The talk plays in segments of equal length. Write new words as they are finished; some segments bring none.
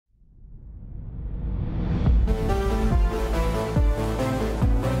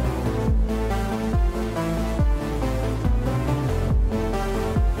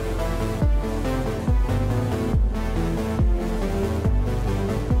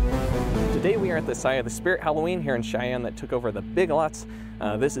at the site of the Spirit Halloween here in Cheyenne that took over the Big Lots.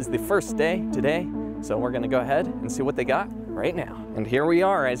 This is the first day today, so we're gonna go ahead and see what they got right now. And here we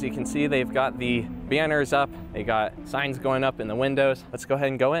are. As you can see, they've got the banners up, they got signs going up in the windows. Let's go ahead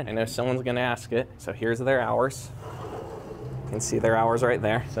and go in. I know someone's gonna ask it, so here's their hours. You can see their hours right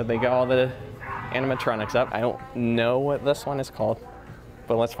there. So they got all the animatronics up. I don't know what this one is called,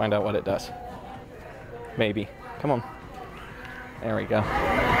 but let's find out what it does. Maybe. Come on. There we go.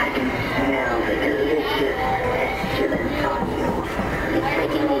 I can smell the delicious pestilence on you. It's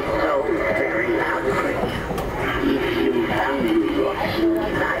making me so very hungry. If you value your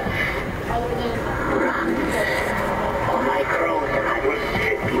human life, run. For my crown, I will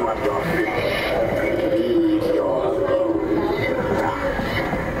strip you of your flesh and leave your bones to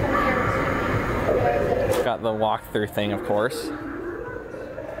rot. Got the walkthrough thing, of course.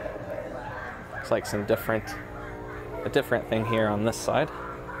 Looks like some a different thing here on this side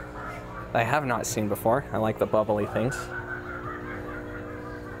I have not seen before. I like the bubbly things.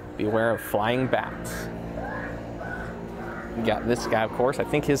 Beware of flying bats. You got this guy, of course. I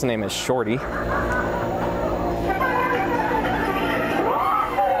think his name is Shorty.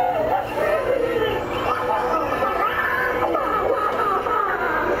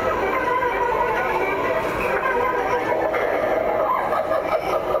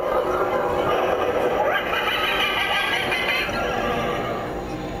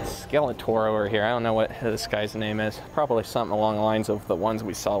 Skeletor over here. I don't know what this guy's name is. Probably something along the lines of the ones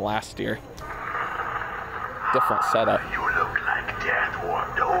we saw last year. Different setup. You look like death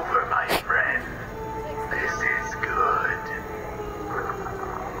warmed over, my friend. This is good.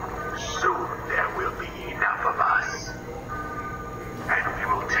 Soon there will be enough of us. And we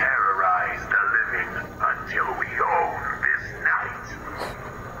will terrorize the living until we own this night.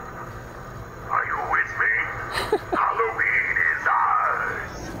 Are you with me? Halloween is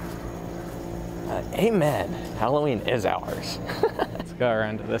ours. Amen. Halloween is ours. Let's go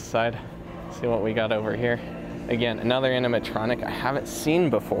around to this side, see what we got over here. Again, another animatronic I haven't seen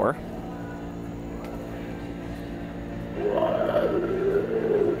before.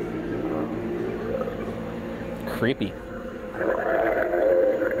 Creepy.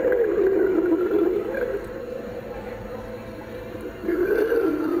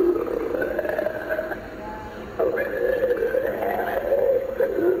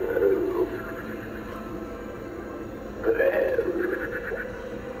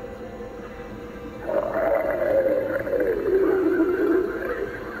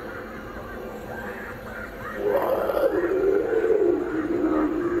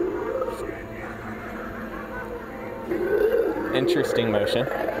 Interesting motion.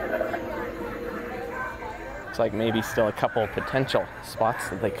 Looks like maybe still a couple potential spots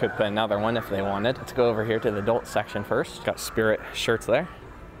that they could put another one if they wanted. Let's go over here to the adult section first. Got Spirit shirts there.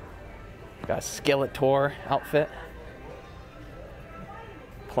 Got a Skeletor outfit.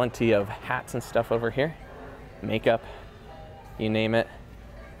 Plenty of hats and stuff over here. Makeup, you name it.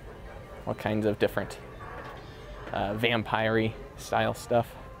 All kinds of different vampire-y style stuff.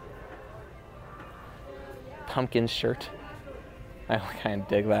 Pumpkin shirt. I kind of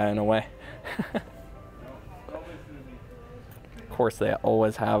dig that in a way. Of course, they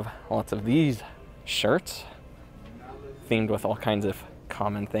always have lots of these shirts themed with all kinds of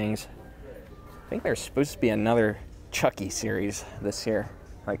common things. I think there's supposed to be another Chucky series this year,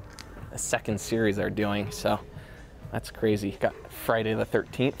 like a second series they're doing, so that's crazy. Got Friday the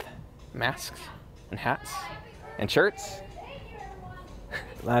 13th masks and hats and shirts.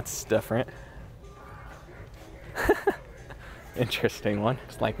 That's different. Interesting one.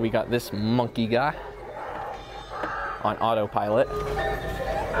 It's like we got this monkey guy on autopilot.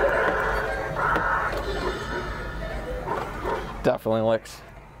 Definitely looks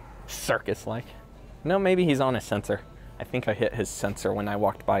circus-like. No, maybe he's on a sensor. I think I hit his sensor when I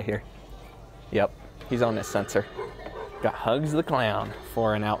walked by here. Yep, he's on his sensor. Got Hugs the Clown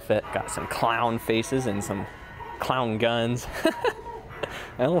for an outfit. Got some clown faces and some clown guns.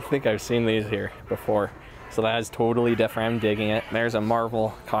 I don't think I've seen these here before. So that is totally different. I'm digging it. There's a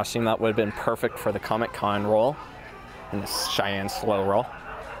Marvel costume that would have been perfect for the Comic-Con roll and the Cheyenne slow roll.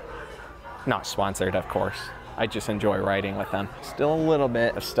 Not sponsored, of course. I just enjoy riding with them. Still a little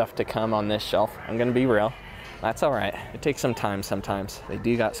bit of stuff to come on this shelf. I'm gonna be real. That's all right. It takes some time sometimes. They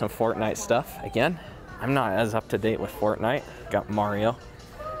do got some Fortnite stuff. Again, I'm not as up to date with Fortnite. Got Mario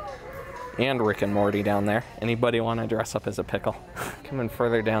and Rick and Morty down there. Anybody want to dress up as a pickle? Coming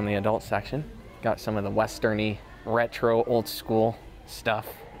further down the adult section. Got some of the western-y, retro, old school stuff.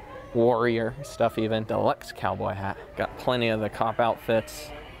 Warrior stuff even. Deluxe cowboy hat. Got plenty of the cop outfits.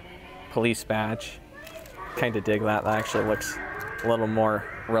 Police badge. Kind of dig that. That actually looks a little more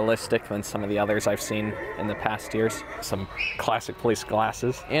realistic than some of the others I've seen in the past years. Some classic police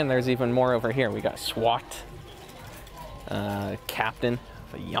glasses. And there's even more over here. We got SWAT, captain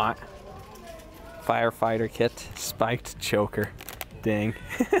of a yacht, firefighter kit, spiked choker. Dang.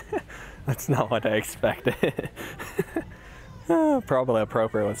 That's not what I expected. Probably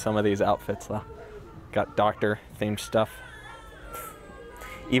appropriate with some of these outfits though. Got doctor themed stuff.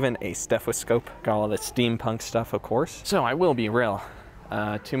 Even a stethoscope. Got all the steampunk stuff, of course. So I will be real.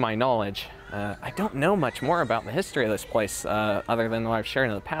 To my knowledge, I don't know much more about the history of this place other than what I've shared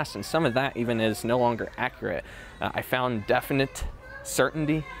in the past, and some of that even is no longer accurate. I found definite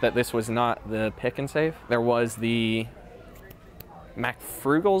certainty that this was not the pick and save. There was the Mack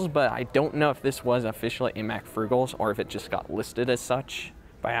Frugals, but I don't know if this was officially a Mack Frugals or if it just got listed as such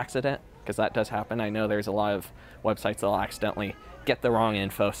by accident, because that does happen. I know there's a lot of websites that'll accidentally get the wrong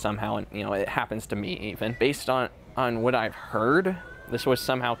info somehow, and you know, it happens to me even. Based on what I've heard, this was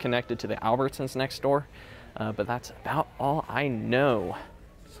somehow connected to the Albertsons next door, but that's about all I know.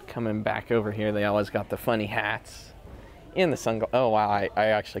 So coming back over here, they always got the funny hats and the sunglasses. Oh wow, I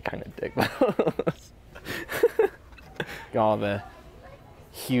actually kind of dig those. Got all the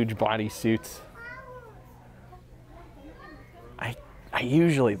huge body suits. I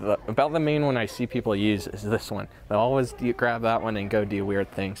usually, about the main one I see people use is this one. They'll always grab that one and go do weird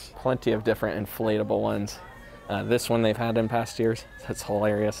things. Plenty of different inflatable ones. This one they've had in past years. That's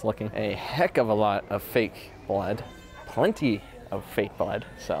hilarious looking. A heck of a lot of fake blood. Plenty of fake blood.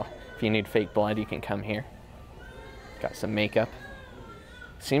 So if you need fake blood, you can come here. Got some makeup.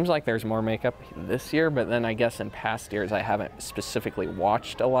 Seems like there's more makeup this year, but then I guess in past years I haven't specifically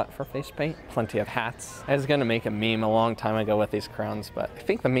watched a lot for face paint. Plenty of hats. I was gonna make a meme a long time ago with these crowns, but I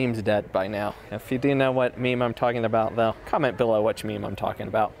think the meme's dead by now. If you do know what meme I'm talking about though, comment below which meme I'm talking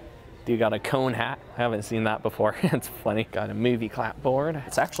about. Do you got a cone hat? I haven't seen that before. It's funny. Got a movie clapboard.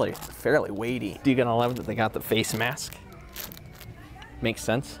 It's actually fairly weighty. Do you gotta love that they got the face mask? Makes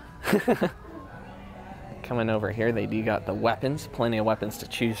sense. Coming over here, they do got the weapons, plenty of weapons to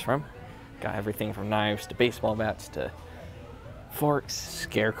choose from. Got everything from knives to baseball bats to forks,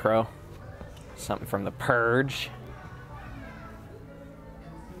 scarecrow, something from the Purge.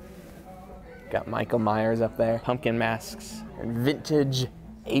 Got Michael Myers up there, pumpkin masks, vintage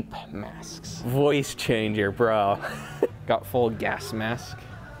ape masks. Voice changer, bro. Got full gas mask.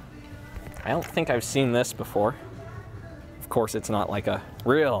 I don't think I've seen this before. Of course, it's not like a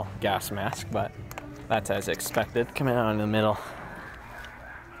real gas mask, but that's as expected. Coming out in the middle.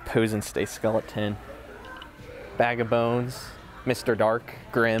 Pose and Stay Skeleton. Bag of Bones. Mr. Dark.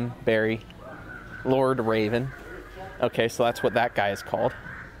 Grim. Barry. Lord Raven. Okay, so that's what that guy is called.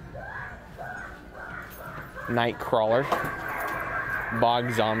 Nightcrawler.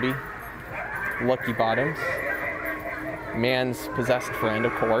 Bog Zombie. Lucky Bottoms. Man's Possessed Friend,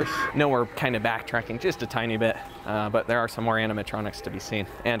 of course. No, we're kind of backtracking just a tiny bit, but there are some more animatronics to be seen.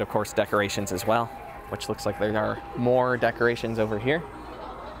 And of course, decorations as well, which looks like there are more decorations over here.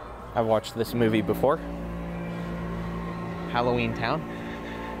 I've watched this movie before. Halloween Town.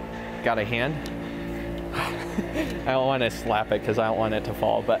 Got a hand. I don't want to slap it because I don't want it to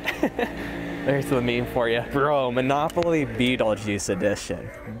fall, but there's the meme for you. Bro, Monopoly Beetlejuice Edition.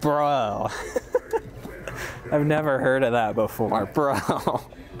 Bro. I've never heard of that before, bro.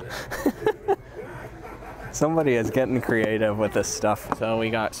 Somebody is getting creative with this stuff. So we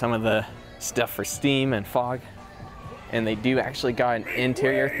got some of the stuff for steam and fog. And they do actually got an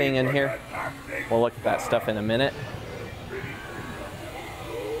interior thing in here. We'll look at that stuff in a minute.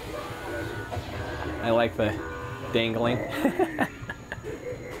 I like the dangling.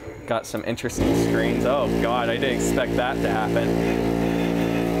 Got some interesting screens. Oh God, I didn't expect that to happen.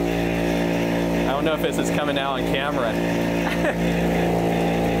 I don't know if this is coming out on camera.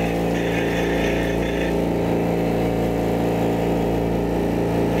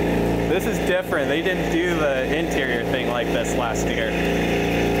 This is different. They didn't do the interior thing like this last year.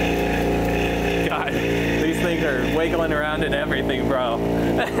 God, these things are wiggling around and everything, bro.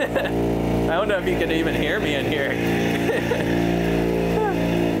 I don't know if you can even hear me in here.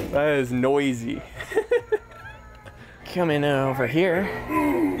 That is noisy. Coming over here.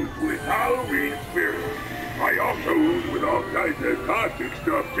 Ooze with Halloween spirit. I also ooze with all kinds of toxic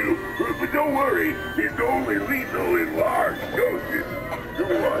stuff too. But don't worry, it's only lethal in large doses.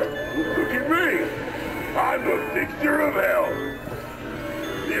 What? Look at me. I'm a fixture of hell.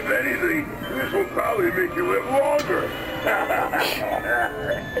 If anything, this will probably make you live longer.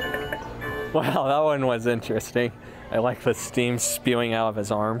 Wow, that one was interesting. I like the steam spewing out of his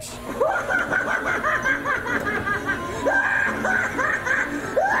arms.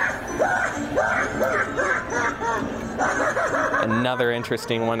 Another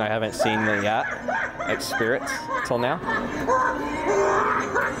interesting one I haven't seen yet at Spirits till now.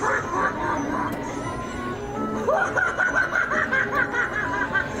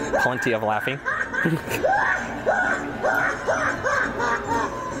 Plenty of laughing.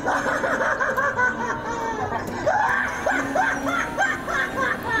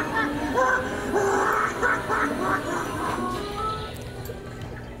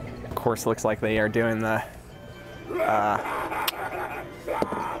 Of course, looks like they are doing the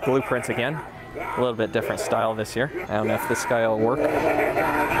blueprints again. A little bit different style this year. I don't know if this guy will work.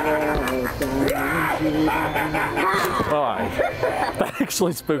 Oh, that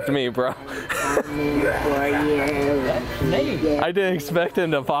actually spooked me, bro. I didn't expect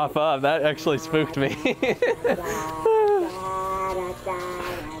him to pop up. That actually spooked me.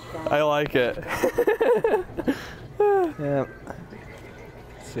 I like it. Yep.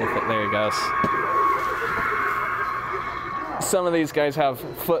 See if it, there he goes. Some of these guys have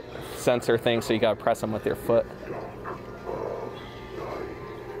foot sensor things, so you gotta press them with your foot.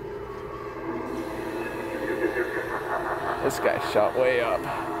 This guy shot way up.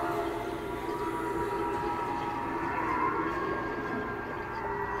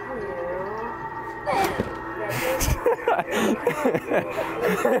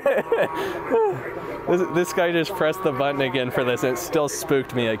 This guy just pressed the button again for this, and it still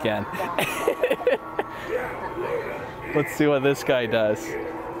spooked me again. Let's see what this guy does.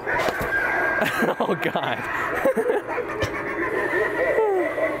 Oh God.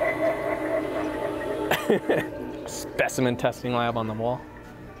 Specimen testing lab on the wall.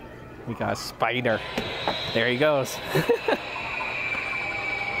 We got a spider. There he goes.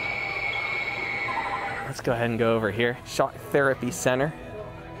 Let's go ahead and go over here. Shock Therapy Center.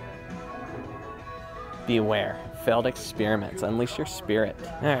 Beware. Failed experiments. Unleash your spirit.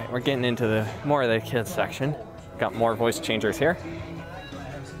 All right, we're getting into the more of the kids section. Got more voice changers here.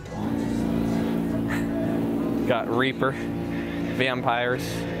 Got Reaper, vampires,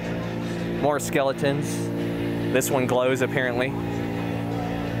 more skeletons. This one glows apparently.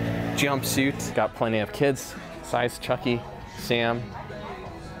 Jumpsuit. Got plenty of kids. Size Chucky, Sam,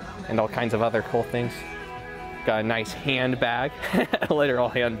 and all kinds of other cool things. Got a nice handbag, a literal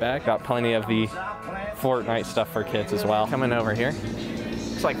handbag. Got plenty of the Fortnite stuff for kids as well. Coming over here.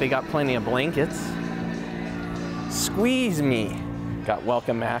 Looks like they got plenty of blankets. Squeeze me. Got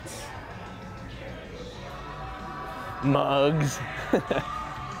welcome mats. Mugs.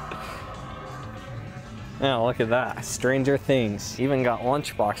 Oh, look at that. Stranger Things. Even got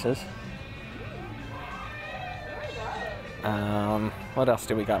lunch boxes. What else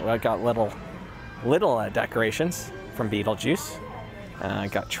do we got? We got little decorations from Beetlejuice.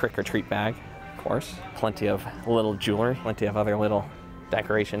 Got Trick or Treat bag, of course. Plenty of little jewelry. Plenty of other little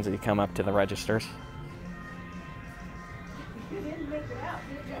decorations as you come up to the registers.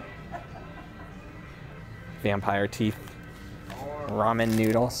 Vampire teeth, ramen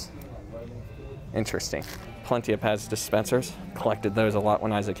noodles. Interesting. Plenty of Pez dispensers. Collected those a lot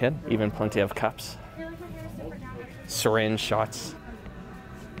when I was a kid. Even plenty of cups. Syringe shots.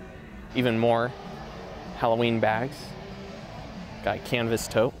 Even more Halloween bags. Got a canvas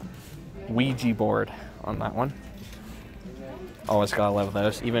tote. Ouija board on that one. Always gotta love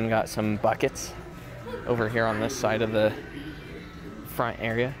those. Even got some buckets over here on this side of the front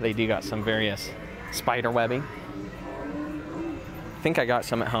area. They do got some various spider webbing. I think I got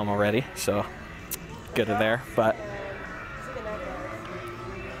some at home already, so good to there, but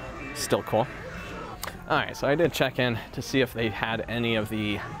still cool. All right, so I did check in to see if they had any of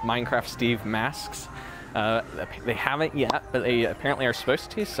the Minecraft Steve masks. They haven't yet, but they apparently are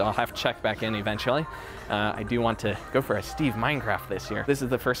supposed to, so I'll have to check back in eventually. I do want to go for a Steve Minecraft this year. This is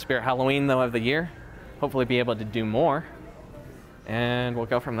the first Spirit Halloween, though, of the year. Hopefully be able to do more, and we'll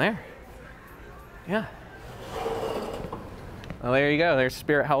go from there. Yeah. Well, there you go. There's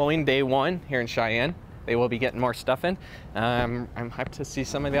Spirit Halloween Day 1 here in Cheyenne. They will be getting more stuff in. I'm hyped to see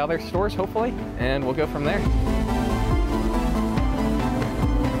some of the other stores, hopefully, and we'll go from there.